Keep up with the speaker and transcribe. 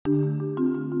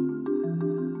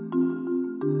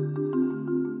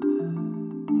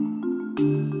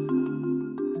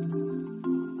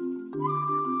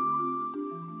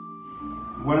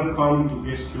Welcome to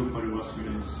GHESKIO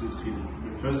Cardiovascular Disease Clinic,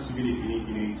 the first CVD clinic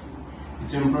in Haiti.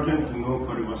 It's important to know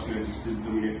cardiovascular disease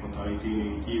dominates mortality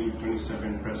in Haiti with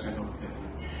 27% of death,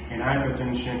 and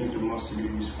hypertension is the most severe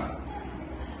risk factor.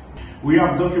 We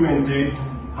have documented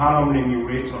alarming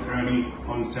rates of early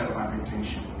onset of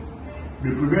hypertension.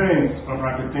 The prevalence of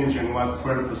hypertension was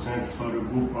 12% for the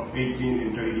group of 18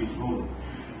 and 30 years old.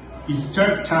 It's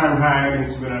third time higher than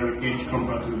similar age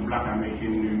compared to the Black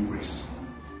American race.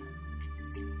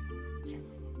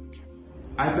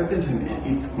 Hypertension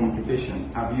and its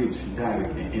complications have huge direct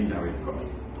and indirect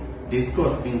costs. These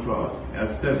costs include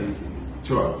health services,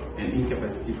 drugs, and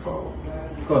incapacity for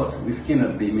work. Costs which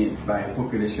cannot be met by a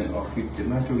population of which the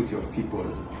majority of people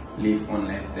live on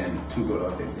less than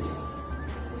 $2 a day.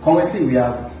 Currently, we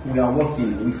are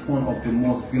working with one of the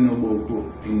most vulnerable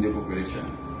groups in the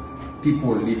population,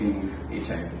 people living with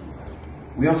HIV.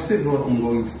 We have several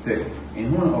ongoing studies.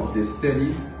 In one of the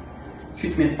studies,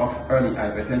 treatment of early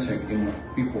hypertension in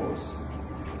people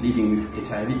living with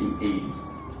HIV in Haiti.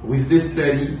 With this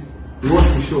study, we want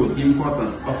to show the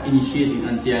importance of initiating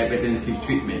antihypertensive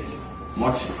treatment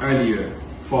much earlier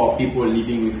for people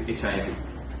living with HIV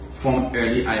from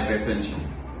early hypertension.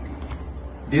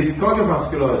 This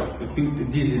cardiovascular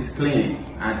disease clinic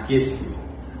at GHESKIO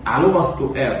allows us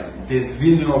to help these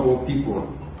vulnerable people,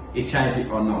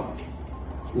 HIV or not,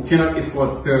 who cannot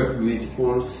afford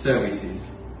medical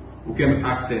services, who can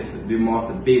access the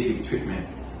most basic treatment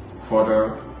for their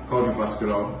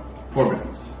cardiovascular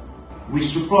problems. We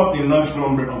support a large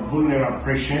number of vulnerable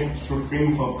patients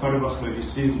suffering from cardiovascular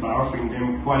disease by offering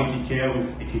them quality care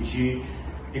with EKG,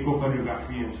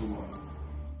 echocardiography, and so on.